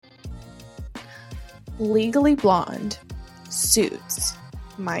Legally Blonde, Suits,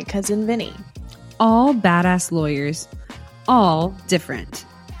 My Cousin Vinny. All badass lawyers, all different.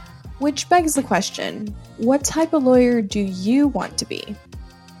 Which begs the question, what type of lawyer do you want to be?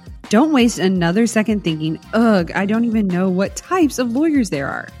 Don't waste another second thinking, ugh, I don't even know what types of lawyers there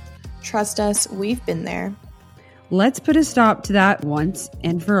are. Trust us, we've been there. Let's put a stop to that once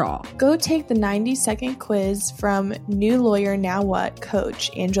and for all. Go take the 90-second quiz from New Lawyer Now What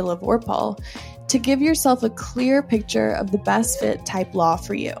coach Angela Vorpal to give yourself a clear picture of the best fit type law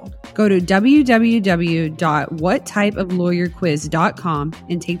for you. Go to www.whattypeoflawyerquiz.com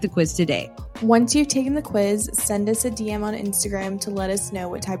and take the quiz today. Once you've taken the quiz, send us a DM on Instagram to let us know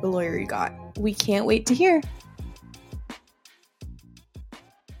what type of lawyer you got. We can't wait to hear.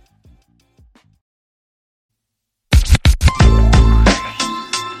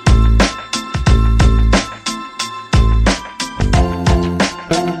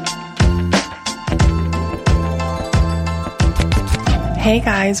 Hey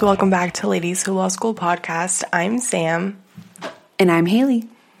guys, welcome back to Ladies Who Law School podcast. I'm Sam. And I'm Haley.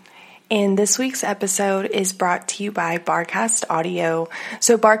 And this week's episode is brought to you by Barcast Audio.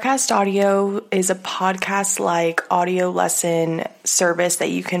 So Barcast Audio is a podcast-like audio lesson service that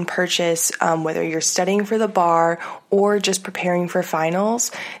you can purchase whether you're studying for the bar or just preparing for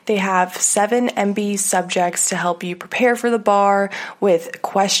finals. They have 7 MB subjects to help you prepare for the bar with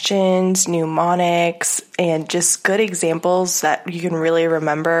questions, mnemonics, and just good examples that you can really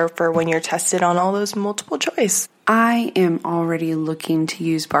remember for when you're tested on all those multiple choice. I am already looking to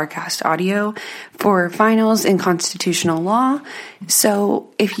use Barcast Audio for finals in constitutional law.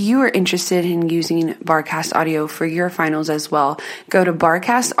 So if you are interested in using Barcast Audio for your finals as well, go to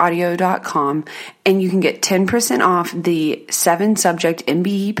barcastaudio.com and you can get 10% off the 7-subject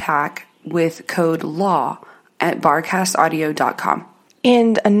MBE pack with code LAW at barcastaudio.com.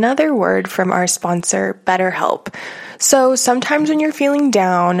 And another word from our sponsor, BetterHelp. So sometimes when you're feeling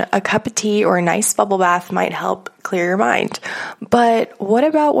down, a cup of tea or a nice bubble bath might help clear your mind. But what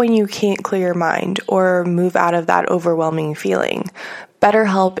about when you can't clear your mind or move out of that overwhelming feeling?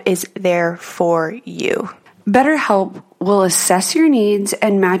 BetterHelp is there for you. BetterHelp will assess your needs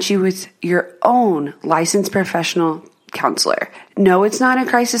and match you with your own licensed professional counselor. No, it's not a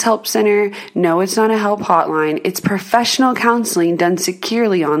crisis help center. No, it's not a help hotline. It's professional counseling done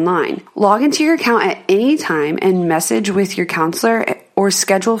securely online. Log into your account at any time and message with your counselor or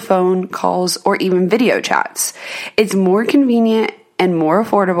schedule phone calls or even video chats. It's more convenient and more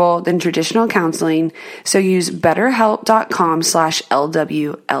affordable than traditional counseling, so use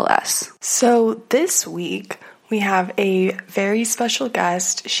betterhelp.com/LWLS. So this week, we have a very special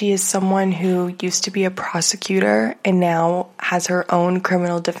guest. She is someone who used to be a prosecutor and now has her own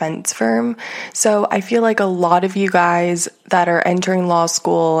criminal defense firm. So I feel like a lot of you guys that are entering law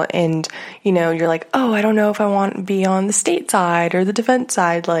school and, you're like, oh, I don't know if I want to be on the state side or the defense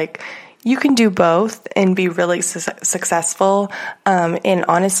side. Like, you can do both and be really successful. And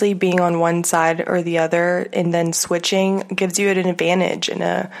honestly, being on one side or the other and then switching gives you an advantage in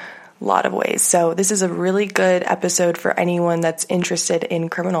a lot of ways. So this is a really good episode for anyone that's interested in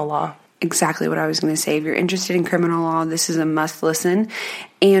criminal law. Exactly what I was going to say. If you're interested in criminal law, this is a must listen.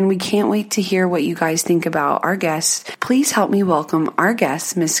 And we can't wait to hear what you guys think about our guest. Please help me welcome our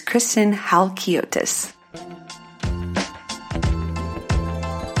guest, Miss Kristen Halkiotis.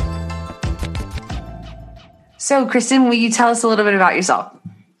 So, Kristen, will you tell us a little bit about yourself?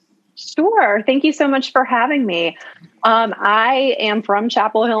 Sure. Thank you so much for having me. I am from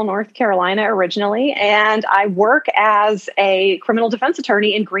Chapel Hill, North Carolina originally, and I work as a criminal defense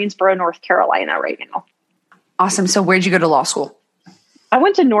attorney in Greensboro, North Carolina right now. Awesome. So where'd you go to law school? I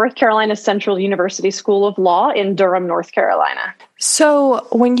went to North Carolina Central University School of Law in Durham, North Carolina. So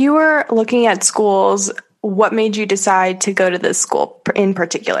when you were looking at schools, what made you decide to go to this school in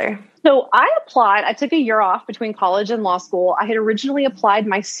particular? So I applied. I took a year off between college and law school. I had originally applied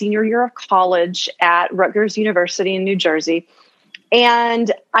my senior year of college at Rutgers University in New Jersey.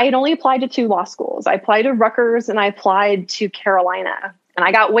 And I had only applied to 2 law schools. I applied to Rutgers and I applied to Carolina. And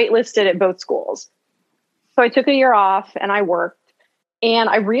I got waitlisted at both schools. So I took a year off and I worked. And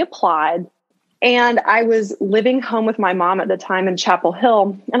I reapplied. And I was living home with my mom at the time in Chapel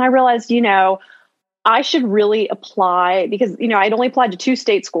Hill. And I realized, I should really apply because, I'd only applied to 2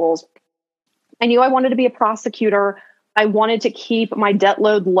 state schools. I knew I wanted to be a prosecutor. I wanted to keep my debt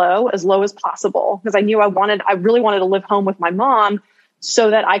load low as possible because I knew I really wanted to live home with my mom so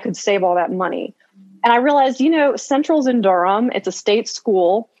that I could save all that money. And I realized, Central's in Durham. It's a state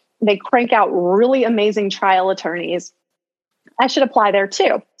school. They crank out really amazing trial attorneys. I should apply there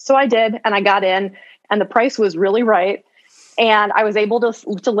too. So I did, and I got in, and the price was really right. And I was able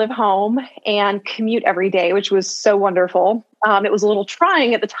to live home and commute every day, which was so wonderful. It was a little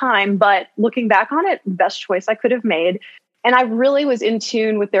trying at the time, but looking back on it, best choice I could have made. And I really was in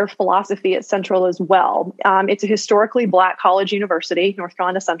tune with their philosophy at Central as well. It's a historically Black college university, North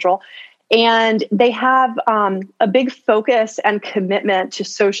Carolina Central. And they have a big focus and commitment to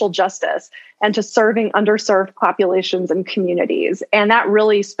social justice and to serving underserved populations and communities. And that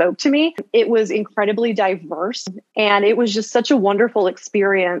really spoke to me. It was incredibly diverse. And it was just such a wonderful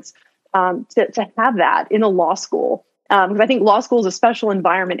experience to have that in a law school. Because I think law school is a special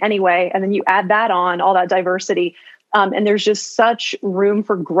environment anyway. And then you add that on, all that diversity. And there's just such room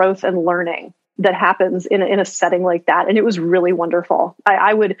for growth and learning that happens in a setting like that. And it was really wonderful.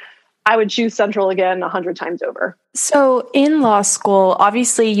 I would choose Central again 100 times over. So in law school,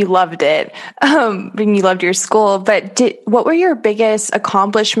 obviously you loved it, and you loved your school, but what were your biggest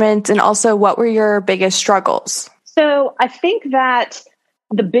accomplishments, and also what were your biggest struggles? So I think that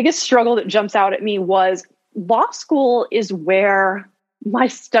the biggest struggle that jumps out at me was law school is where my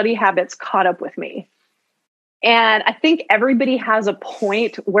study habits caught up with me. And I think everybody has a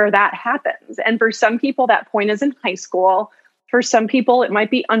point where that happens. And for some people, that point is in high school. For some people, it might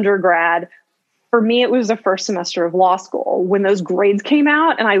be undergrad. For me, it was the first semester of law school when those grades came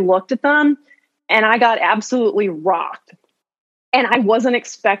out and I looked at them and I got absolutely rocked. And I wasn't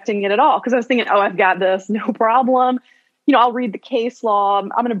expecting it at all because I was thinking, oh, I've got this, no problem. I'll read the case law. I'm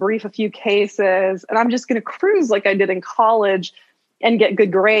going to brief a few cases and I'm just going to cruise like I did in college and get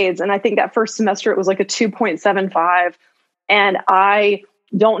good grades. And I think that first semester, it was like a 2.75. And I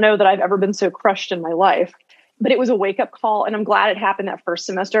don't know that I've ever been so crushed in my life. But it was a wake-up call, and I'm glad it happened that first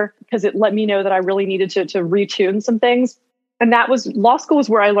semester because it let me know that I really needed to retune some things. And that was, law school is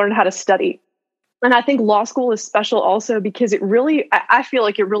where I learned how to study. And I think law school is special also because it really, I feel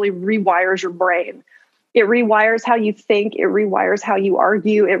like it really rewires your brain. It rewires how you think. It rewires how you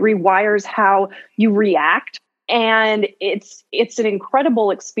argue. It rewires how you react. And it's an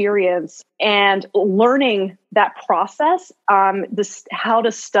incredible experience. And learning that process, how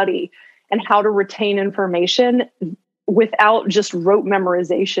to study, and how to retain information without just rote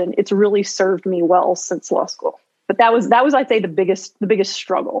memorization. It's really served me well since law school. But that was I'd say the biggest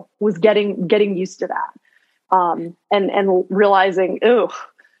struggle was getting used to that. And realizing,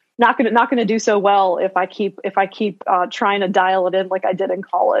 not gonna do so well if I keep trying to dial it in like I did in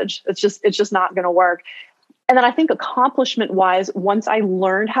college. It's just not gonna work. And then I think accomplishment wise, once I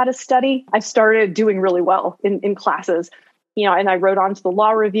learned how to study, I started doing really well in classes. And I wrote on to the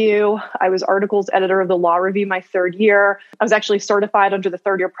Law Review. I was articles editor of the Law Review my third year. I was actually certified under the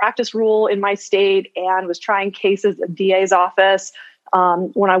third year practice rule in my state and was trying cases at DA's office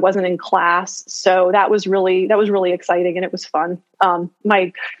when I wasn't in class. So that was really exciting and it was fun. Some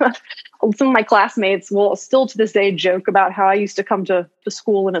of my classmates will still to this day joke about how I used to come to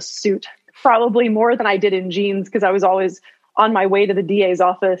school in a suit, probably more than I did in jeans because I was always on my way to the DA's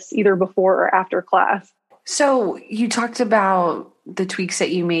office either before or after class. So you talked about the tweaks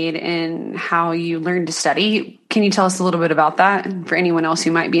that you made and how you learned to study. Can you tell us a little bit about that for anyone else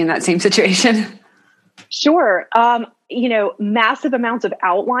who might be in that same situation? Sure. Massive amounts of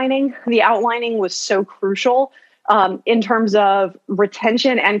outlining. The outlining was so crucial in terms of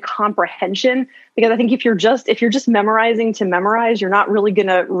retention and comprehension, because I think if you're just memorizing to memorize, you're not really going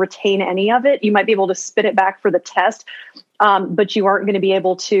to retain any of it. You might be able to spit it back for the test. But you aren't going to be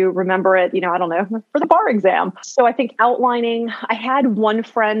able to remember it, for the bar exam. So I think outlining, I had one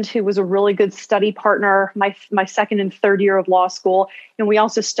friend who was a really good study partner, my second and third year of law school. And we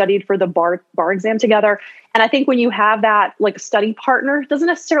also studied for the bar exam together. And I think when you have that, like a study partner, it doesn't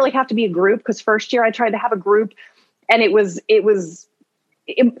necessarily have to be a group, because first year I tried to have a group and it was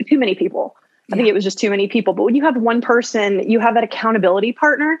too many people. I think it was just too many people. But when you have one person, you have that accountability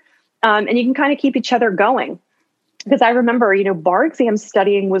partner, and you can kind of keep each other going. Because I remember, bar exam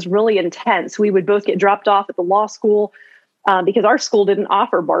studying was really intense. We would both get dropped off at the law school because our school didn't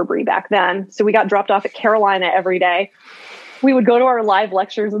offer Barbary back then. So we got dropped off at Carolina every day. We would go to our live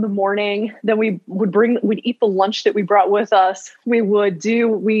lectures in the morning. Then we'd eat the lunch that we brought with us.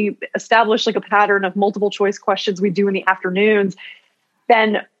 We established like a pattern of multiple choice questions we do in the afternoons.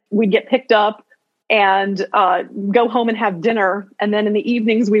 Then we'd get picked up and go home and have dinner. And then in the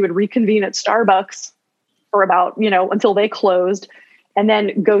evenings, we would reconvene at Starbucks for about, until they closed, and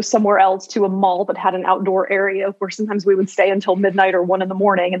then go somewhere else to a mall that had an outdoor area where sometimes we would stay until midnight or 1 a.m.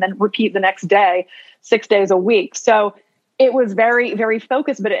 and then repeat the next day, 6 days a week. So it was very, very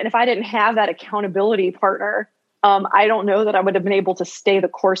focused. And if I didn't have that accountability partner, I don't know that I would have been able to stay the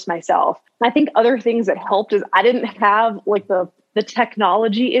course myself. And I think other things that helped is I didn't have like the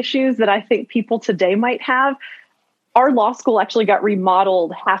technology issues that I think people today might have. our law school actually got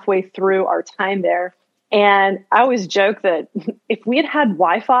remodeled halfway through our time there. And I always joke that if we had had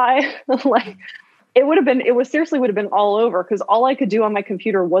Wi-Fi, like seriously would have been all over, because all I could do on my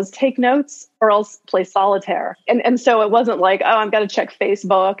computer was take notes or else play solitaire. And so it wasn't like, oh, I've got to check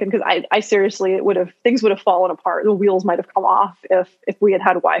Facebook. And because I seriously, things would have fallen apart. The wheels might have come off if we had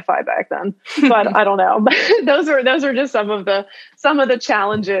Wi-Fi back then. But I don't know. But those are just some of the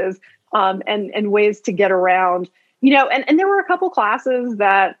challenges and ways to get around, and there were a couple classes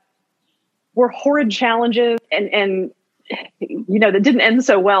that were horrid challenges and that didn't end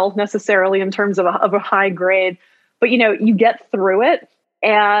so well necessarily in terms of a high grade, but you get through it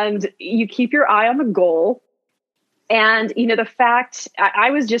and you keep your eye on the goal. And the fact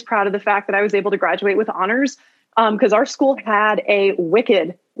I was just proud of the fact that I was able to graduate with honors, because our school had a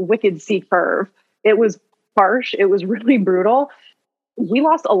wicked C curve. It was harsh. It was really brutal. We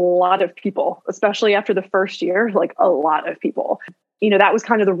lost a lot of people, especially after the first year, like a lot of people. That was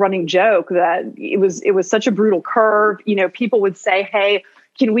kind of the running joke, that it was such a brutal curve. People would say, hey,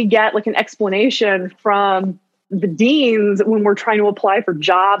 can we get like an explanation from the deans when we're trying to apply for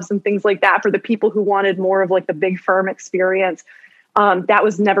jobs and things like that for the people who wanted more of like the big firm experience? That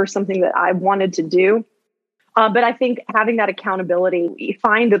was never something that I wanted to do. But I think having that accountability, you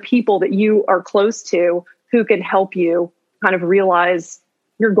find the people that you are close to who can help you kind of realize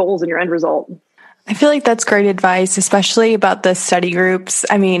your goals and your end result. I feel like that's great advice, especially about the study groups.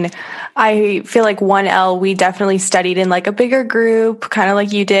 I mean, I feel like 1L, we definitely studied in like a bigger group, kind of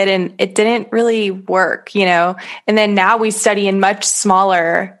like you did, and it didn't really work, And then now we study in much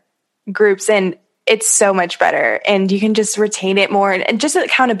smaller groups, and it's so much better. And you can just retain it more. And just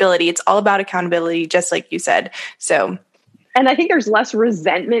accountability. It's all about accountability, just like you said. So. And I think there's less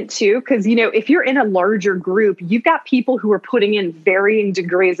resentment too, because, if you're in a larger group, you've got people who are putting in varying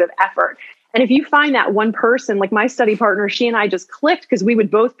degrees of effort. And if you find that one person, like my study partner, she and I just clicked because we would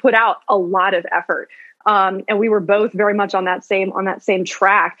both put out a lot of effort. And we were both very much on that same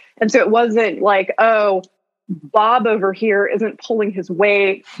track. And so it wasn't like, oh, Bob over here isn't pulling his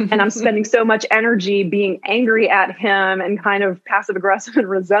weight and I'm spending so much energy being angry at him and kind of passive aggressive and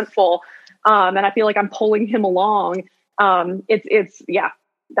resentful. And I feel like I'm pulling him along.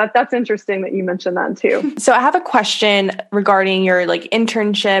 That's interesting that you mentioned that too. So I have a question regarding your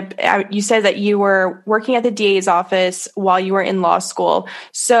internship. You said that you were working at the DA's office while you were in law school.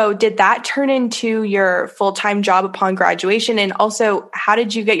 So did that turn into your full-time job upon graduation? And also, how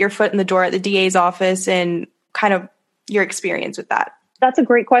did you get your foot in the door at the DA's office and kind of your experience with that? That's a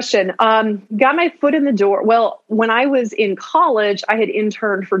great question. Got my foot in the door. Well, when I was in college, I had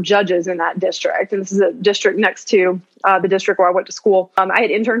interned for judges in that district. And this is a district next to the district where I went to school. I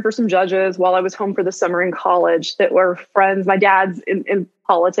had interned for some judges while I was home for the summer in college that were friends. My dad's in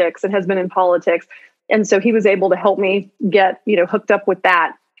politics and has been in politics. And so he was able to help me get, hooked up with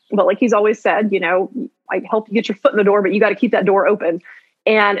that. But like he's always said, I help you get your foot in the door, but you got to keep that door open.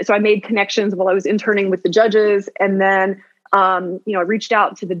 And so I made connections while I was interning with the judges. And then I reached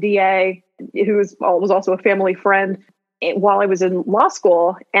out to the DA, who was also a family friend, while I was in law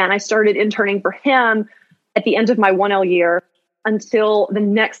school. And I started interning for him at the end of my 1L year until the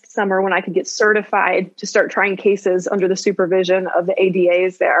next summer when I could get certified to start trying cases under the supervision of the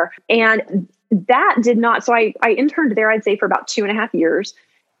ADAs there. And that did not, so I interned there, I'd say, for about 2.5 years.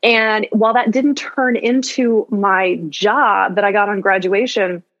 And while that didn't turn into my job that I got on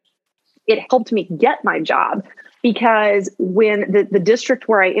graduation, it helped me get my job. Because when the district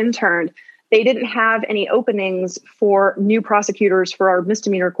where I interned, they didn't have any openings for new prosecutors for our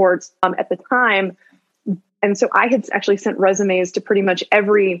misdemeanor courts at the time. And so I had actually sent resumes to pretty much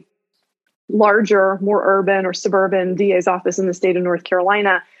every larger, more urban or suburban DA's office in the state of North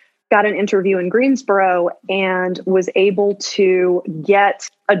Carolina, got an interview in Greensboro, and was able to get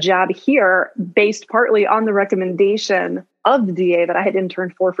a job here based partly on the recommendation of the DA that I had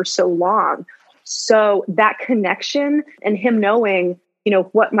interned for so long. So that connection and him knowing,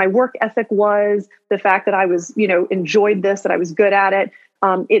 what my work ethic was, the fact that I was, enjoyed this, that I was good at it,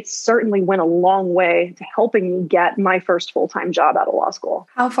 it certainly went a long way to helping me get my first full-time job out of law school.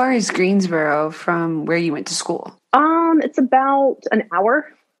 How far is Greensboro from where you went to school? It's about an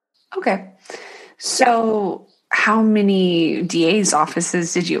hour. Okay. So how many DA's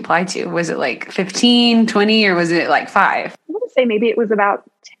offices did you apply to? Was it like 15, 20, or was it like 5? I would say maybe it was about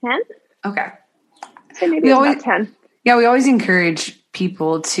 10. Okay. So maybe it was about 10. Yeah, we always encourage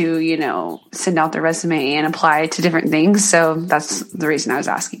people to, send out their resume and apply to different things. So that's the reason I was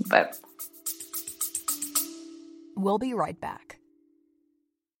asking. But we'll be right back.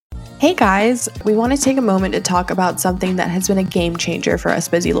 Hey guys, we want to take a moment to talk about something that has been a game changer for us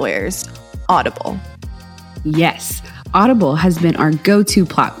busy lawyers, Audible. Yes, Audible has been our go-to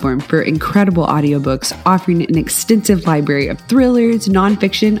platform for incredible audiobooks, offering an extensive library of thrillers,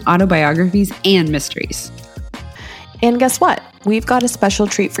 nonfiction, autobiographies, and mysteries. And guess what? We've got a special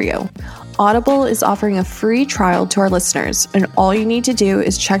treat for you. Audible is offering a free trial to our listeners, and all you need to do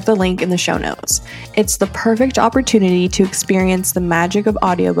is check the link in the show notes. It's the perfect opportunity to experience the magic of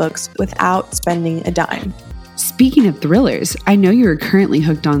audiobooks without spending a dime. Speaking of thrillers, I know you are currently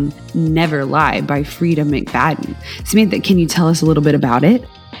hooked on Never Lie by Frida McFadden. Samantha, can you tell us a little bit about it?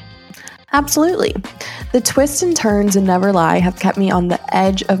 Absolutely. The twists and turns in Never Lie have kept me on the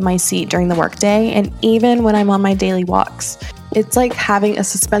edge of my seat during the workday and even when I'm on my daily walks. It's like having a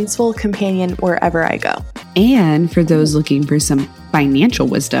suspenseful companion wherever I go. And for those looking for some financial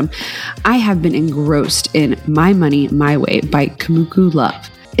wisdom, I have been engrossed in My Money, My Way by Kumiko Love.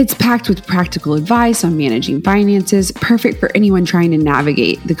 It's packed with practical advice on managing finances, perfect for anyone trying to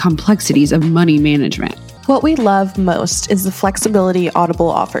navigate the complexities of money management. What we love most is the flexibility Audible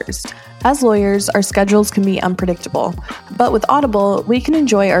offers. As lawyers, our schedules can be unpredictable, but with Audible, we can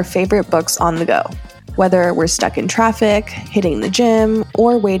enjoy our favorite books on the go, whether we're stuck in traffic, hitting the gym,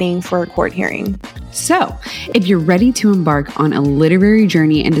 or waiting for a court hearing. So, if you're ready to embark on a literary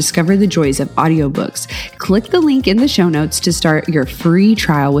journey and discover the joys of audiobooks, click the link in the show notes to start your free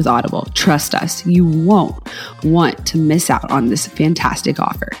trial with Audible. Trust us, you won't want to miss out on this fantastic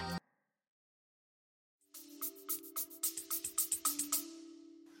offer.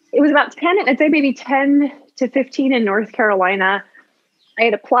 It was about 10, I'd say maybe 10 to 15 in North Carolina. I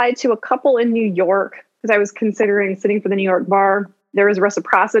had applied to a couple in New York because I was considering sitting for the New York bar. There was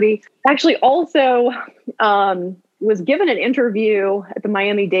reciprocity. Actually, also was given an interview at the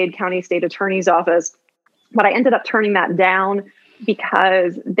Miami-Dade County State Attorney's Office, but I ended up turning that down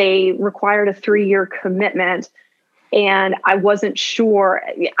because they required a 3-year commitment. And I wasn't sure.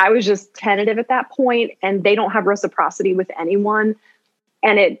 I was just tentative at that point, and they don't have reciprocity with anyone.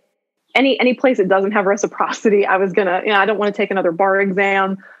 And any place that doesn't have reciprocity, I was gonna, I don't want to take another bar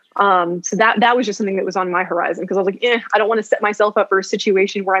exam. So that was just something that was on my horizon because I was like, I don't want to set myself up for a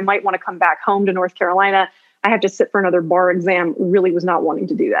situation where I might want to come back home to North Carolina. I have to sit for another bar exam. Really was not wanting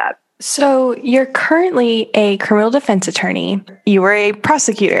to do that. So you're currently a criminal defense attorney. You were a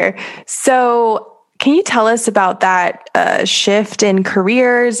prosecutor. So can you tell us about that shift in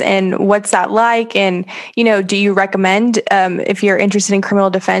careers and what's that like? And, do you recommend if you're interested in criminal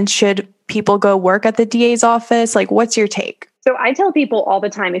defense, should people go work at the DA's office? Like, what's your take? So I tell people all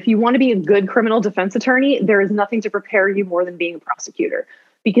the time, if you want to be a good criminal defense attorney, there is nothing to prepare you more than being a prosecutor,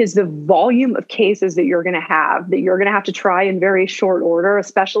 because the volume of cases that you're going to have to try in very short order,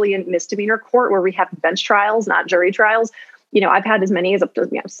 especially in misdemeanor court where we have bench trials, not jury trials. I've had as many as up to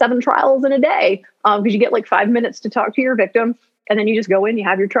 7 trials in a day because you get like 5 minutes to talk to your victim and then you just go in, you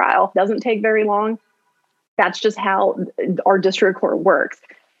have your trial. Doesn't take very long. That's just how our district court works.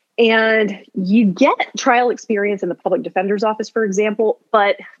 And you get trial experience in the public defender's office, for example,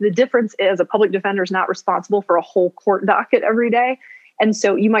 but the difference is a public defender is not responsible for a whole court docket every day. And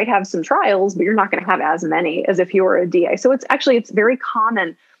so you might have some trials, but you're not going to have as many as if you were a DA. So it's very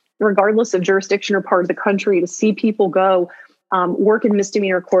common, regardless of jurisdiction or part of the country, to see people go work in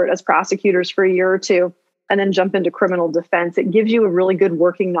misdemeanor court as prosecutors for a year or two and then jump into criminal defense. It gives you a really good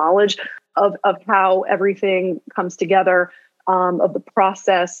working knowledge of how everything comes together, of the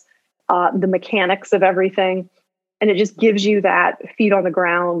process, the mechanics of everything. And it just gives you that feet on the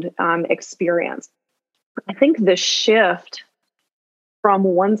ground experience. I think the shift from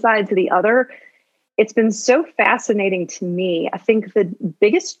one side to the other, it's been so fascinating to me. I think the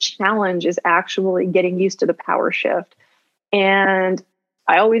biggest challenge is actually getting used to the power shift. And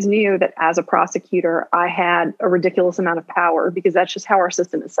I always knew that as a prosecutor, I had a ridiculous amount of power because that's just how our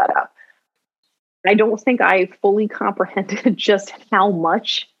system is set up. I don't think I fully comprehended just how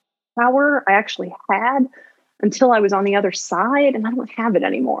much power I actually had until I was on the other side, and I don't have it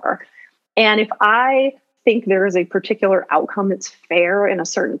anymore. And if I think there is a particular outcome that's fair in a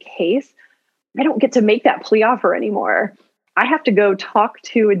certain case, I don't get to make that plea offer anymore. I have to go talk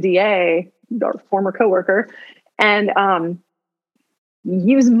to a DA, our former coworker, and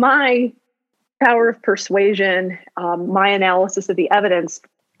use my power of persuasion, my analysis of the evidence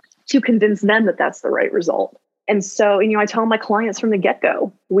to convince them that that's the right result. And so, I tell my clients from the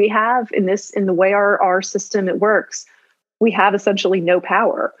get-go, we have in the way our system it works, we have essentially no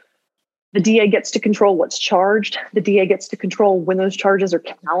power. The DA gets to control what's charged. The DA gets to control when those charges are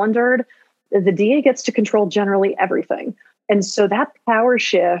calendared. The DA gets to control generally everything. And so that power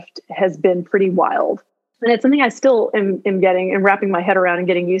shift has been pretty wild. And it's something I still am getting and wrapping my head around and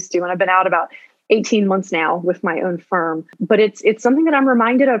getting used to. And I've been out about 18 months now with my own firm. But it's something that I'm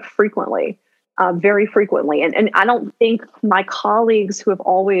reminded of frequently. very frequently. And I don't think my colleagues who have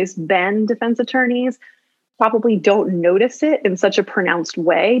always been defense attorneys probably don't notice it in such a pronounced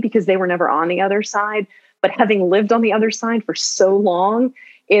way because they were never on the other side. But having lived on the other side for so long,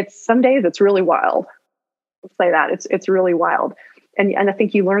 some days it's really wild. I'll say that it's really wild. And I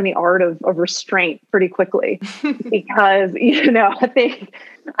think you learn the art of restraint pretty quickly because,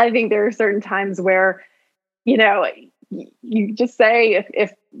 I think there are certain times where, you just say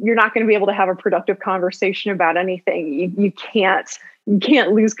if you're not going to be able to have a productive conversation about anything, you can't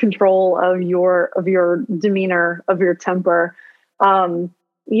lose control of your demeanor, of your temper.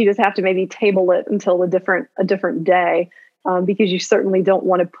 You just have to maybe table it until a different day. Because you certainly don't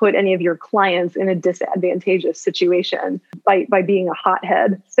want to put any of your clients in a disadvantageous situation by being a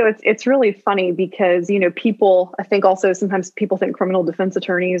hothead. So it's really funny because, people, I think also sometimes people think criminal defense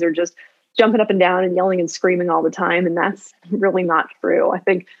attorneys are just jumping up and down and yelling and screaming all the time. And that's really not true. I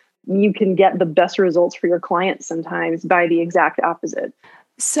think you can get the best results for your clients sometimes by the exact opposite.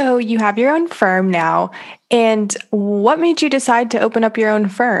 So you have your own firm now. And what made you decide to open up your own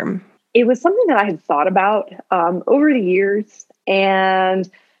firm? It was something that I had thought about over the years, and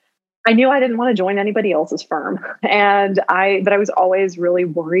I knew I didn't want to join anybody else's firm. But I was always really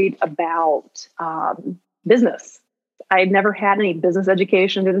worried about business. I had never had any business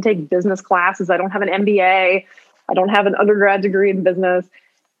education, didn't take business classes. I don't have an MBA. I don't have an undergrad degree in business.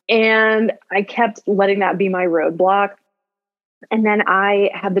 And I kept letting that be my roadblock. And then I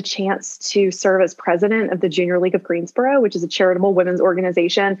had the chance to serve as president of the Junior League of Greensboro, which is a charitable women's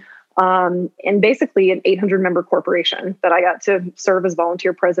organization. And basically an 800-member corporation that I got to serve as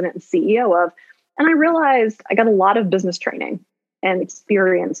volunteer president and CEO of. And I realized I got a lot of business training and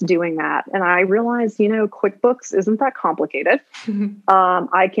experience doing that. And I realized, QuickBooks isn't that complicated.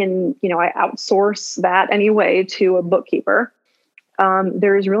 I can, I outsource that anyway to a bookkeeper.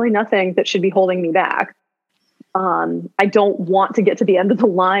 There is really nothing that should be holding me back. I don't want to get to the end of the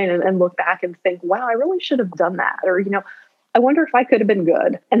line and look back and think, wow, I really should have done that. Or, I wonder if I could have been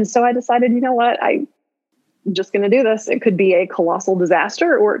good. And so I decided, you know what, I'm just going to do this. It could be a colossal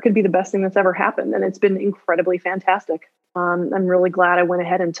disaster, or it could be the best thing that's ever happened. And it's been incredibly fantastic. I'm really glad I went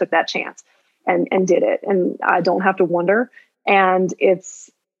ahead and took that chance and did it. And I don't have to wonder. And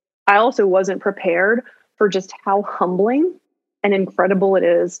I also wasn't prepared for just how humbling and incredible it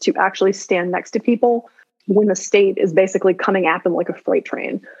is to actually stand next to people when the state is basically coming at them like a freight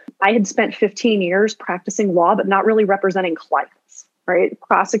train. I had spent 15 years practicing law, but not really representing clients, right?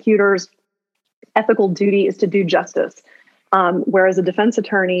 Prosecutors' ethical duty is to do justice, whereas a defense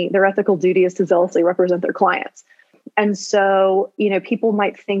attorney, their ethical duty is to zealously represent their clients. And so, people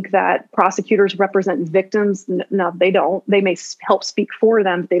might think that prosecutors represent victims. No, they don't. They may help speak for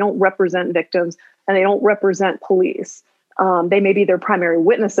them, but they don't represent victims, and they don't represent police. They may be their primary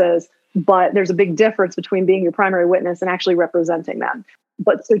witnesses, but there's a big difference between being your primary witness and actually representing them.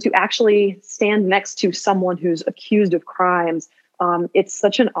 But so to actually stand next to someone who's accused of crimes, it's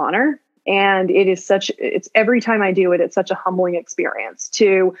such an honor. And it's every time I do it, it's such a humbling experience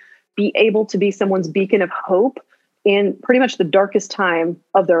to be able to be someone's beacon of hope in pretty much the darkest time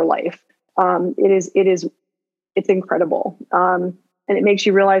of their life. It's incredible. And it makes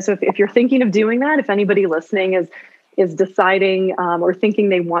you realize if you're thinking of doing that, if anybody listening is deciding or thinking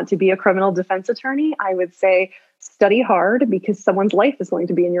they want to be a criminal defense attorney, I would say study hard because someone's life is going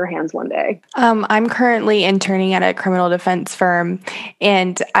to be in your hands one day. I'm currently interning at a criminal defense firm,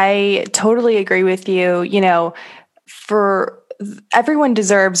 and I totally agree with you. Everyone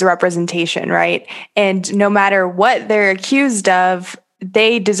deserves representation, right? And no matter what they're accused of,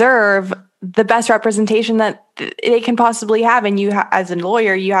 they deserve the best representation that they can possibly have. And you, as a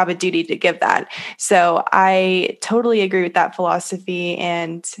lawyer, you have a duty to give that. So I totally agree with that philosophy.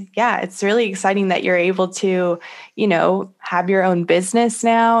 And yeah, it's really exciting that you're able to, have your own business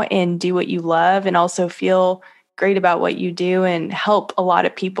now and do what you love and also feel great about what you do and help a lot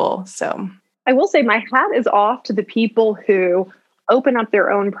of people. So I will say my hat is off to the people who open up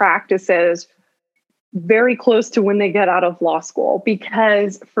their own practices very close to when they get out of law school,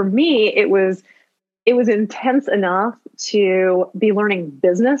 because for me, it was intense enough to be learning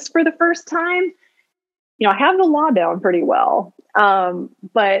business for the first time. I have the law down pretty well, and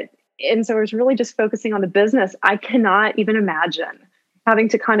so I was really just focusing on the business. I cannot even imagine having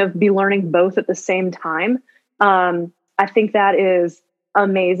to kind of be learning both at the same time. I think that is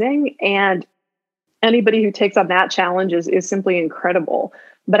amazing, and anybody who takes on that challenge is simply incredible.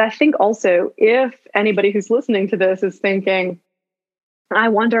 But I think also if anybody who's listening to this is thinking, I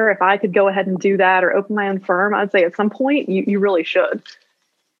wonder if I could go ahead and do that or open my own firm, I'd say at some point you really should.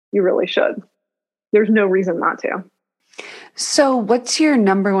 You really should. There's no reason not to. So what's your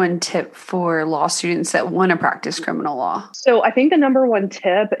number one tip for law students that want to practice criminal law? So I think the number one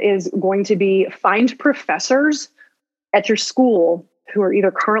tip is going to be find professors at your school who are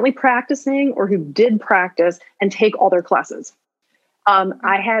either currently practicing or who did practice and take all their classes.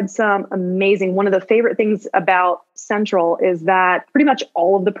 I had some amazing, one of the favorite things about Central is that pretty much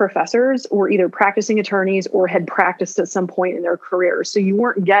all of the professors were either practicing attorneys or had practiced at some point in their career. So you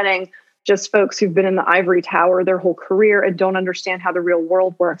weren't getting just folks who've been in the ivory tower their whole career and don't understand how the real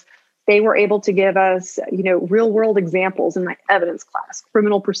world works. They were able to give us, real world examples in my evidence class,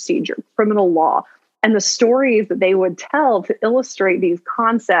 criminal procedure, criminal law, and the stories that they would tell to illustrate these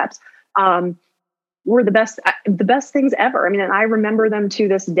concepts were the best things ever. I mean, and I remember them to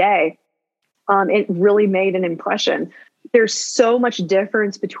this day. It really made an impression. There's so much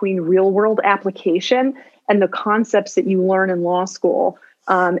difference between real world application and the concepts that you learn in law school.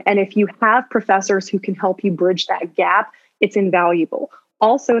 And if you have professors who can help you bridge that gap, it's invaluable.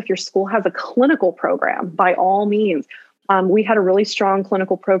 Also, if your school has a clinical program, by all means, we had a really strong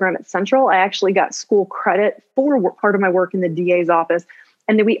clinical program at Central. I actually got school credit for part of my work in the DA's office.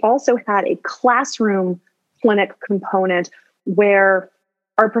 And then we also had a classroom clinic component where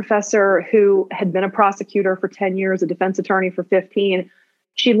our professor, who had been a prosecutor for 10 years, a defense attorney for 15,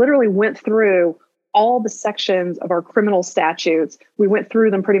 she literally went through all the sections of our criminal statutes. We went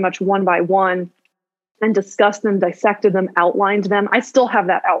through them pretty much one by one and discussed them, dissected them, outlined them. I still have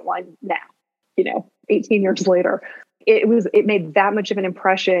that outline now, 18 years later. It made that much of an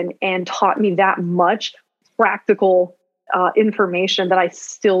impression and taught me that much practical information that I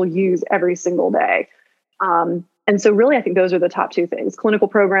still use every single day. And so really, I think those are the top two things: clinical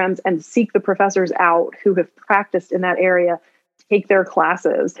programs, and seek the professors out who have practiced in that area. Take their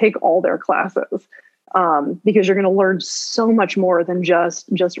classes, take all their classes, because you're going to learn so much more than just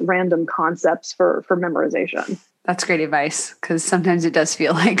random concepts for memorization. That's great advice, because sometimes it does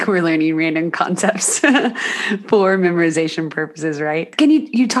feel like we're learning random concepts for memorization purposes, right?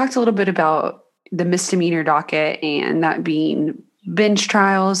 You talked a little bit about the misdemeanor docket and that being bench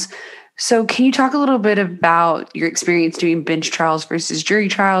trials. So can you talk a little bit about your experience doing bench trials versus jury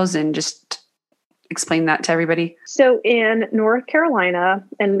trials and just explain that to everybody? So in North Carolina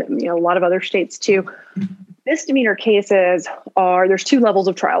and a lot of other states too, misdemeanor cases there's two levels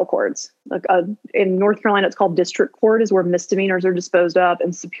of trial courts. In North Carolina, it's called district court, is where misdemeanors are disposed of,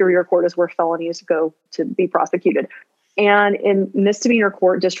 and superior court is where felonies go to be prosecuted. And in misdemeanor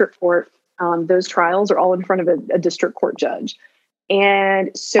court, district court, those trials are all in front of a district court judge.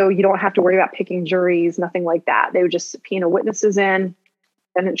 And so you don't have to worry about picking juries, nothing like that. They would just subpoena witnesses in,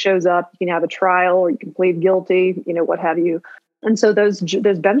 then it shows up, you can have a trial or you can plead guilty, what have you. And so those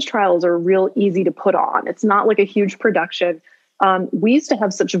bench trials are real easy to put on. It's not like a huge production. We used to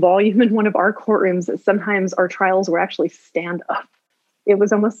have such volume in one of our courtrooms that sometimes our trials were actually stand up. It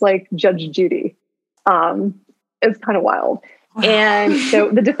was almost like Judge Judy. It's kind of wild. Wow. And so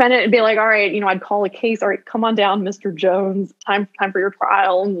the defendant would be like, all right, I'd call a case. All right, come on down, Mr. Jones, time for your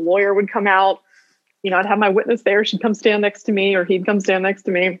trial. And the lawyer would come out. I'd have my witness there. She'd come stand next to me, or he'd come stand next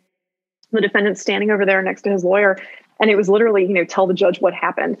to me. The defendant's standing over there next to his lawyer. And it was literally, tell the judge what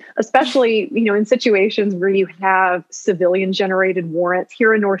happened, especially, in situations where you have civilian generated warrants.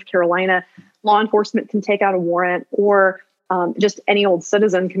 Here in North Carolina, law enforcement can take out a warrant, or just any old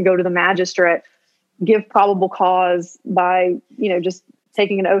citizen can go to the magistrate, give probable cause by, just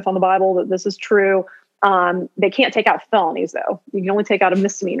taking an oath on the Bible that this is true. They can't take out felonies, though. You can only take out a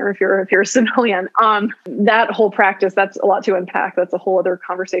misdemeanor if you're a civilian. That whole practice, that's a lot to unpack. That's a whole other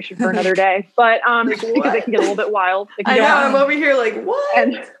conversation for another day. But because it can get a little bit wild. I know, I'm over here like, what?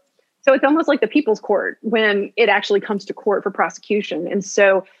 And so it's almost like the people's court when it actually comes to court for prosecution. And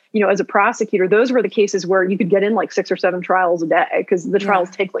so, as a prosecutor, those were the cases where you could get in like 6 or 7 trials a day, because the trials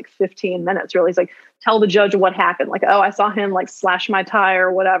take like 15 minutes. Really, it's like, tell the judge what happened. Like, oh, I saw him like slash my tire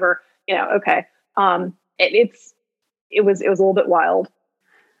or whatever. Okay. It was a little bit wild.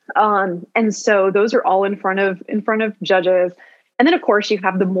 And so those are all in front of judges. And then of course you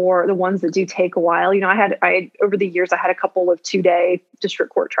have the ones that do take a while. I over the years, I had a couple of 2-day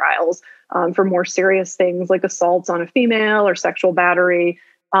district court trials, for more serious things like assaults on a female or sexual battery,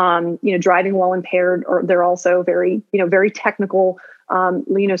 driving while impaired, or they're also very, very technical,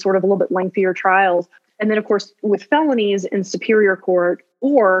 sort of a little bit lengthier trials. And then of course with felonies in superior court,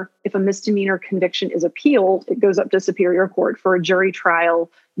 or if a misdemeanor conviction is appealed, it goes up to superior court for a jury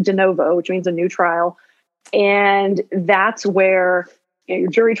trial de novo, which means a new trial. And that's where, your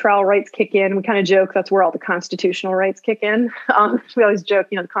jury trial rights kick in. We kind of joke that's where all the constitutional rights kick in. We always joke,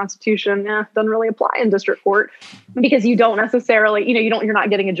 the Constitution doesn't really apply in district court because you don't necessarily, you're not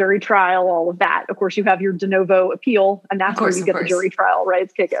getting a jury trial, all of that. Of course, you have your de novo appeal, and that's where you get the jury trial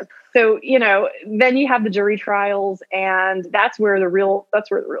rights kick in. So, then you have the jury trials, and that's where the real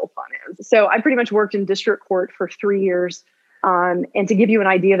fun is. So I pretty much worked in district court for 3 years. And to give you an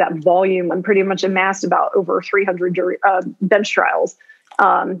idea of that volume, I'm pretty much amassed about over 300 bench trials,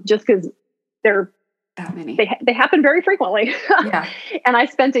 just because they're that many. They happen very frequently. Yeah. And I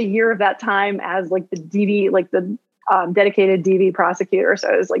spent a year of that time as the DV, the dedicated DV prosecutor. So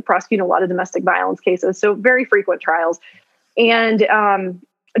I was prosecuting a lot of domestic violence cases. So very frequent trials. And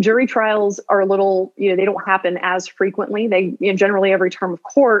jury trials are a little, they don't happen as frequently. They generally every term of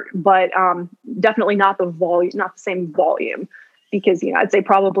court, but definitely not the same volume, because I'd say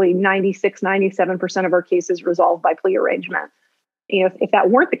probably 96-97% of our cases resolved by plea arrangement. If that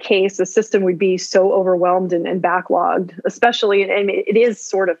weren't the case, the system would be so overwhelmed and backlogged, especially, and it is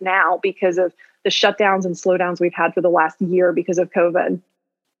sort of now because of the shutdowns and slowdowns we've had for the last year because of COVID.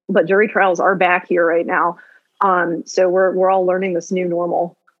 But jury trials are back here right now. So we're all learning this new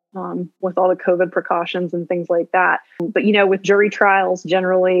normal with all the COVID precautions and things like that. But, with jury trials,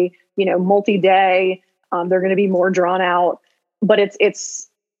 generally, multi-day, they're going to be more drawn out, but it's,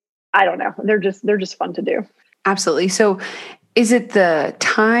 I don't know. They're just fun to do. Absolutely. So is it the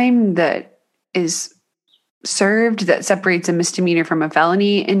time that is served that separates a misdemeanor from a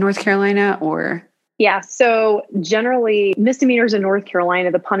felony in North Carolina, or? Yeah. So generally misdemeanors in North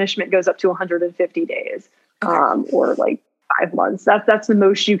Carolina, the punishment goes up to 150 days, or 5 months. That's the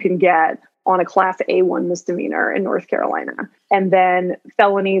most you can get on a class A1 misdemeanor in North Carolina. And then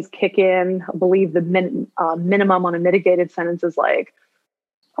felonies kick in. I believe the minimum on a mitigated sentence is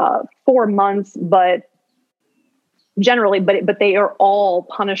 4 months, but generally, but they are all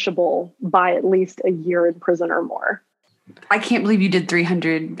punishable by at least a year in prison or more. I can't believe you did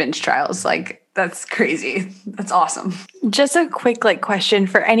 300 bench trials. That's crazy. That's awesome. Just a quick question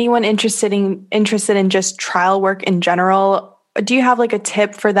for anyone interested in just trial work in general. Do you have a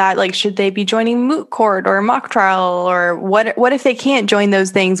tip for that? Should they be joining moot court or mock trial, or what if they can't join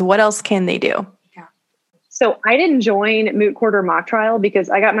those things? What else can they do? So I didn't join moot court or mock trial because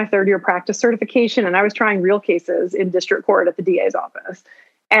I got my 3rd-year practice certification and I was trying real cases in district court at the DA's office.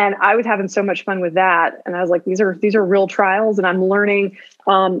 And I was having so much fun with that. And I was like, these are real trials, and I'm learning,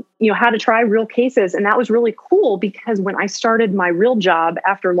 how to try real cases. And that was really cool because when I started my real job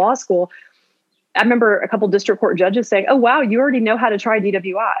after law school, I remember a couple district court judges saying, "Oh, wow, you already know how to try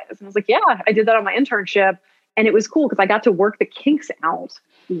DWIs." And I was like, yeah, I did that on my internship. And it was cool because I got to work the kinks out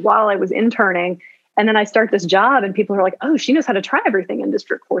while I was interning. And then I start this job and people are like, "Oh, she knows how to try everything in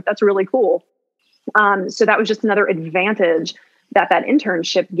district court. That's really cool." So that was just another advantage that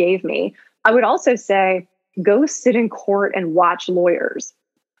internship gave me. I would also say, go sit in court and watch lawyers.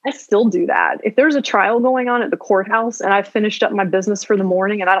 I still do that. If there's a trial going on at the courthouse and I've finished up my business for the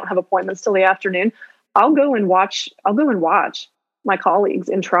morning and I don't have appointments till the afternoon, I'll go and watch my colleagues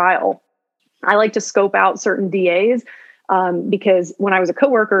in trial. I like to scope out certain DAs because when I was a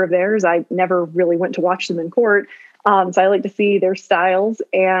coworker of theirs, I never really went to watch them in court. So I like to see their styles.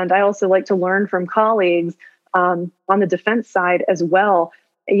 And I also like to learn from colleagues on the defense side as well.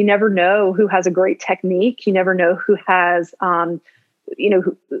 You never know who has a great technique. You never know who has,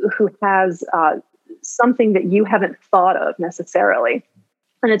 who has something that you haven't thought of necessarily.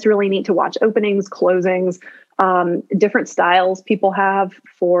 And it's really neat to watch openings, closings, different styles people have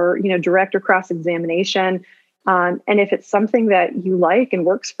for, direct or cross-examination. And if it's something that you like and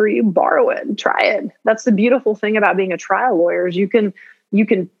works for you, borrow it and try it. That's the beautiful thing about being a trial lawyer is you can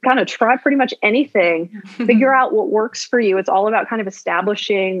kind of try pretty much anything, figure out what works for you. It's all about kind of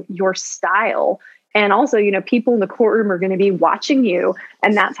establishing your style. And also, people in the courtroom are going to be watching you,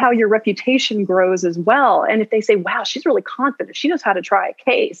 and that's how your reputation grows as well. And if they say, "Wow, she's really confident. She knows how to try a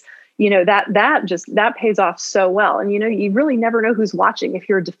case," that pays off so well. And, you really never know who's watching. If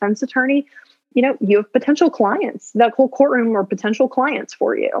you're a defense attorney, you have potential clients. That whole courtroom are potential clients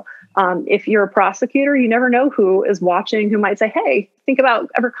for you. If you're a prosecutor, you never know who is watching, who might say, "Hey, think about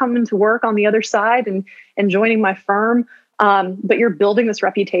ever coming to work on the other side and joining my firm." But you're building this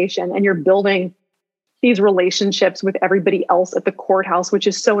reputation and you're building these relationships with everybody else at the courthouse, which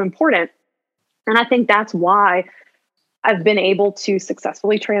is so important. And I think that's why I've been able to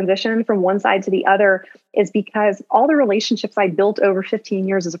successfully transition from one side to the other, is because all the relationships I built over 15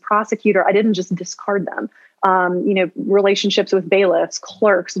 years as a prosecutor, I didn't just discard them. Relationships with bailiffs,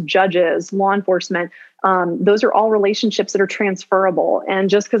 clerks, judges, law enforcement, those are all relationships that are transferable. And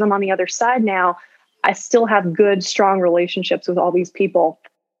just because I'm on the other side now, I still have good, strong relationships with all these people.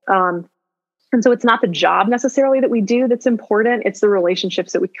 And so it's not the job necessarily that we do that's important. It's the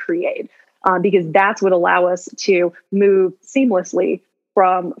relationships that we create, because that's what allow us to move seamlessly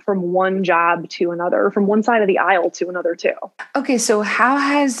from one job to another, from one side of the aisle to another too. Okay, so how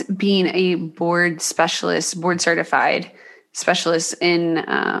has being a board certified specialist in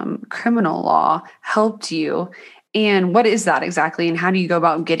criminal law helped you? And what is that exactly? And how do you go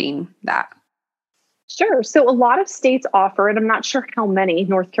about getting that? Sure. So a lot of states offer it. I'm not sure how many.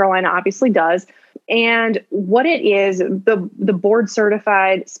 North Carolina obviously does. And what it is, the board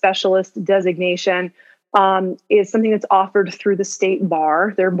certified specialist designation is something that's offered through the state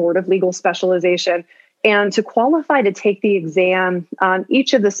bar, their Board of Legal Specialization. And to qualify to take the exam,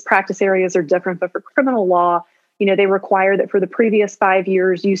 each of the practice areas are different, but for criminal law, they require that for the previous 5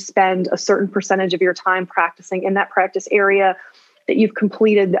 years, you spend a certain percentage of your time practicing in that practice area, that you've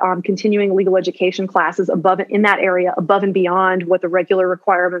completed continuing legal education classes in that area, above and beyond what the regular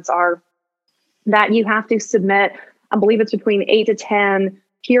requirements are, that you have to submit, I believe it's between 8 to 10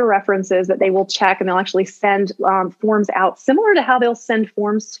 peer references that they will check, and they'll actually send forms out similar to how they'll send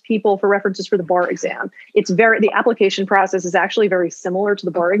forms to people for references for the bar exam. The application process is actually very similar to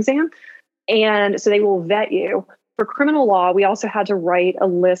the bar exam. And so they will vet you. For criminal law, we also had to write a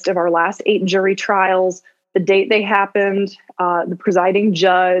list of our last 8 jury trials, the date they happened, the presiding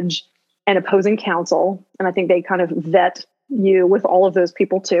judge, and opposing counsel. And I think they kind of vet you with all of those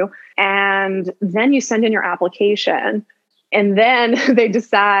people too. And then you send in your application, and then they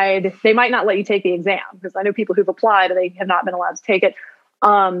decide they might not let you take the exam, because I know people who've applied and they have not been allowed to take it.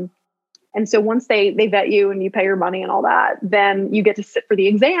 And so once they vet you and you pay your money and all that, then you get to sit for the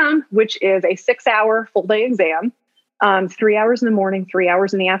exam, which is a 6-hour full day exam, 3 hours in the morning, 3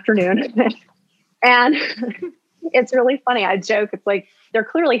 hours in the afternoon. And it's really funny. I joke. It's like they're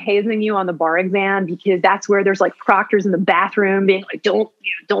clearly hazing you on the bar exam, because that's where there's like proctors in the bathroom being like, don't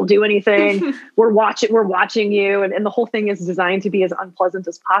do anything. We're watching you. And the whole thing is designed to be as unpleasant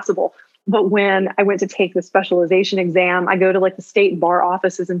as possible. But when I went to take the specialization exam, I go to like the state bar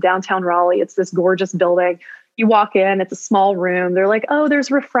offices in downtown Raleigh. It's this gorgeous building. You walk in, it's a small room. They're like, oh,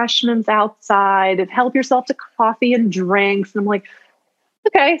 there's refreshments outside. Help yourself to coffee and drinks. And I'm like,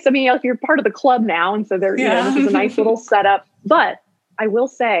 okay, so I mean, you're part of the club now. And so this is a nice little setup. But I will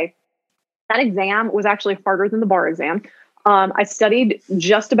say that exam was actually harder than the bar exam. I studied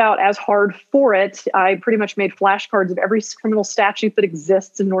just about as hard for it. I pretty much made flashcards of every criminal statute that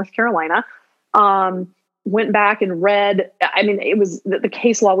exists in North Carolina. Went back and read. I mean, it was the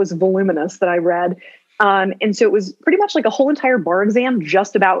case law was voluminous that I read. And so it was pretty much like a whole entire bar exam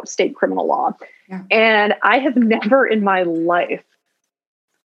just about state criminal law. Yeah. And I have never in my life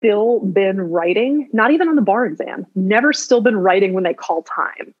still been writing, not even on the bar exam, never still been writing when they call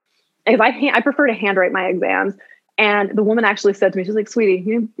time. Because I prefer to handwrite my exams. And the woman actually said to me, she's like, sweetie,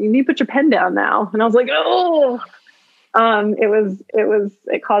 you need to put your pen down now. And I was like, oh,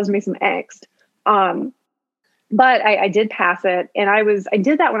 it caused me some angst. But I did pass it. And I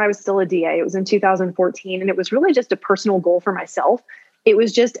did that when I was still a DA. It was in 2014. And it was really just a personal goal for myself. It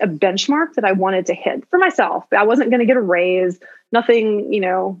was just a benchmark that I wanted to hit for myself. I wasn't going to get a raise. Nothing,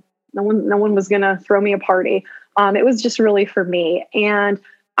 no one was going to throw me a party. It was just really for me. And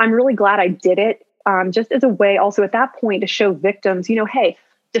I'm really glad I did it. Just as a way also at that point to show victims, hey,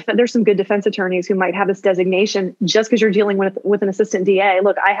 there's some good defense attorneys who might have this designation just because you're dealing with an assistant DA.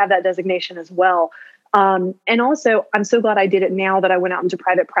 Look, I have that designation as well. And also, I'm so glad I did it now that I went out into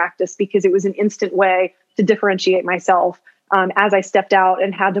private practice, because it was an instant way to differentiate myself as I stepped out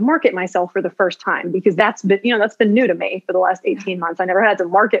and had to market myself for the first time, because that's been new to me for the last 18 months. I never had to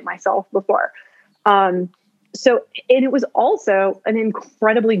market myself before. And it was also an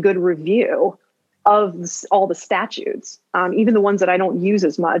incredibly good review of all the statutes, even the ones that I don't use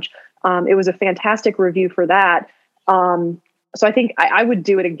as much. It was a fantastic review for that. So I think I would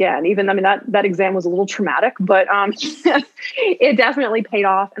do it again, that exam was a little traumatic, but it definitely paid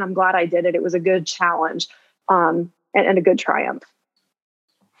off, and I'm glad I did it. It was a good challenge and a good triumph.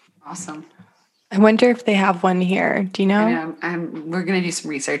 Awesome. I wonder if they have one here. Do you know? We're going to do some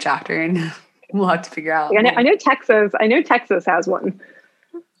research after, and we'll have to figure out. I know Texas has one.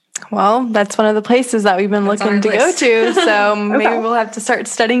 Well, that's one of the places that we've been looking to go to. So maybe we'll have to start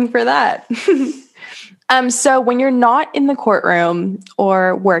studying for that. So when you're not in the courtroom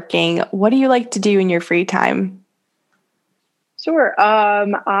or working, what do you like to do in your free time? Sure.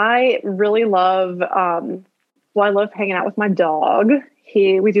 I really love, I love hanging out with my dog.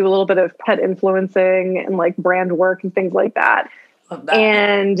 We do a little bit of pet influencing and like brand work and things like that. Love that.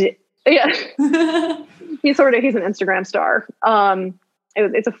 And yeah, he's an Instagram star.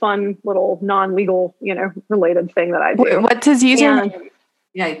 it's a fun little non-legal, related thing that I do. What's his username?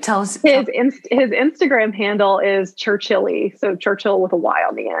 Yeah, tell us. His Instagram handle is Churchilly, so Churchill with a Y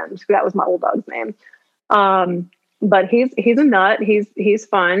on the end. That was my old dog's name. But he's a nut. He's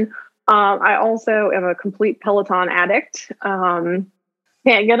fun. I also am a complete Peloton addict. Can't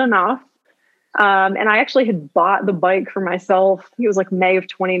get enough. And I actually had bought the bike for myself. It was like May of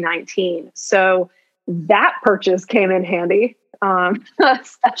 2019. So that purchase came in handy,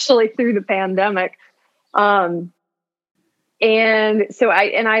 especially through the pandemic. And so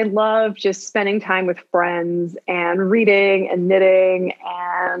I love just spending time with friends and reading and knitting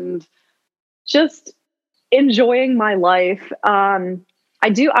and just enjoying my life. I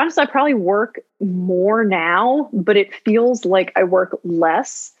do, honestly, I probably work more now, but it feels like I work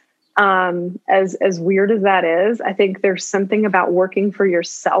less. As weird as that is, I think there's something about working for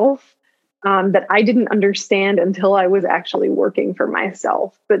yourself that I didn't understand until I was actually working for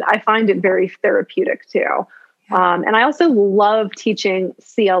myself. But I find it very therapeutic too. And I also love teaching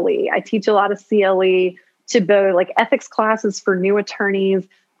CLE. I teach a lot of CLE to both like ethics classes for new attorneys,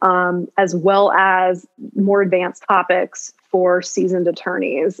 as well as more advanced topics for seasoned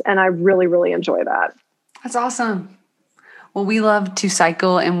attorneys. And I really, really enjoy that. That's awesome. Well, we love to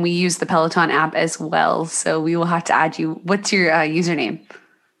cycle and we use the Peloton app as well. So we will have to add you. What's your username?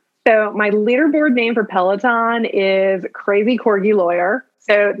 So my leaderboard name for Peloton is Crazy Corgi Lawyer.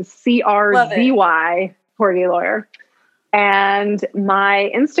 So CRZY Corgi Lawyer. And my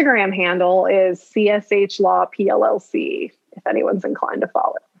Instagram handle is CSH Law PLLC, if anyone's inclined to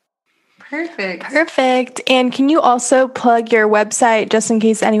follow. Perfect. And can you also plug your website just in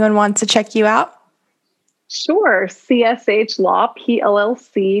case anyone wants to check you out? Sure.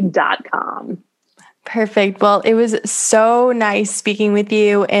 CSHLawPLLC.com. Perfect. Well, it was so nice speaking with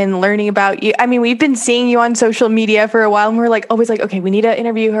you and learning about you. I mean, we've been seeing you on social media for a while and we're always like, okay, we need to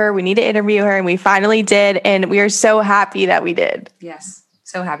interview her. And we finally did. And we are so happy that we did. Yes.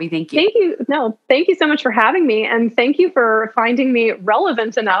 So happy. Thank you. Thank you. No, thank you so much for having me. And thank you for finding me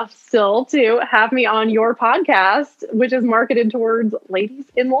relevant enough still to have me on your podcast, which is marketed towards ladies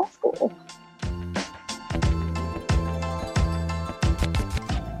in law school.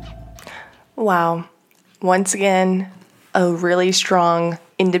 Wow. Once again, a really strong,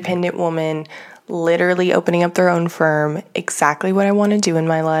 independent woman literally opening up their own firm. Exactly what I want to do in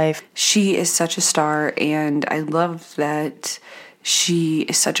my life. She is such a star, and I love that she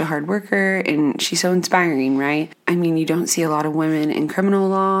is such a hard worker, and she's so inspiring, right? I mean, you don't see a lot of women in criminal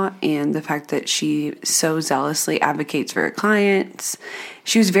law, and the fact that she so zealously advocates for her clients.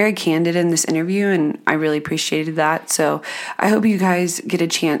 She was very candid in this interview, and I really appreciated that. So I hope you guys get a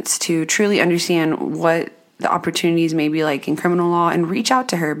chance to truly understand what the opportunities may be like in criminal law and reach out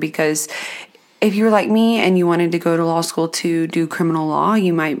to her, because if you're like me and you wanted to go to law school to do criminal law,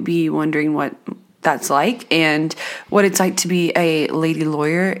 you might be wondering what that's like and what it's like to be a lady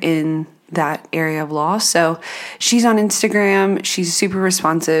lawyer in that area of law. So she's on Instagram. She's super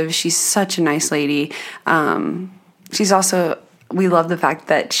responsive. She's such a nice lady. She's also, we love the fact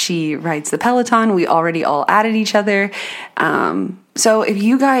that she rides the Peloton. We already all added each other. So if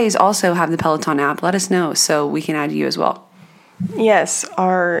you guys also have the Peloton app, let us know so we can add you as well. Yes,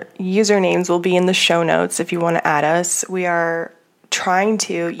 our usernames will be in the show notes if you want to add us. We are trying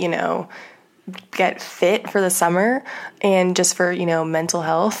to, get fit for the summer and just for, mental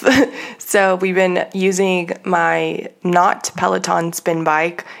health. So we've been using my not Peloton spin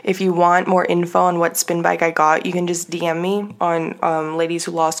bike. If you want more info on what spin bike I got, you can just DM me on Ladies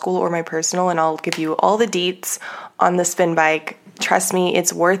Who Law School or my personal, and I'll give you all the deets on the spin bike. Trust me,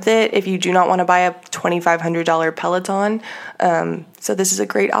 it's worth it if you do not want to buy a $2,500 Peloton. So this is a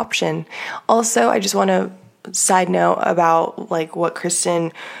great option. Also, I just want to side note about what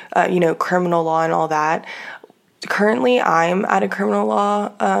Kristen, criminal law and all that. Currently, I'm at a criminal law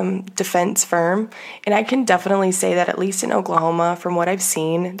defense firm, and I can definitely say that at least in Oklahoma, from what I've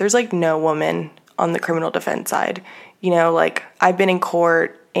seen, there's no woman on the criminal defense side. I've been in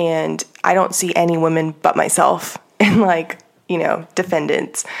court and I don't see any women but myself in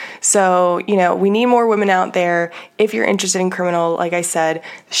defendants. So, we need more women out there. If you're interested in criminal, like I said,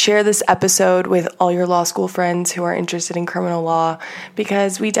 share this episode with all your law school friends who are interested in criminal law,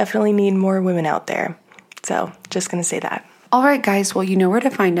 because we definitely need more women out there. So, just going to say that. All right, guys. Well, you know where to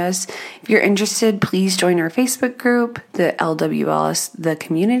find us. If you're interested, please join our Facebook group, the LWLS, the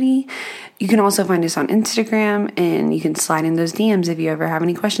community. You can also find us on Instagram, and you can slide in those DMs if you ever have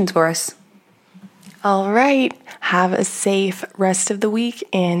any questions for us. All right. Have a safe rest of the week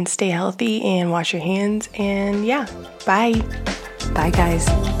and stay healthy and wash your hands. And bye. Bye,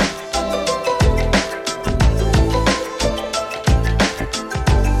 guys.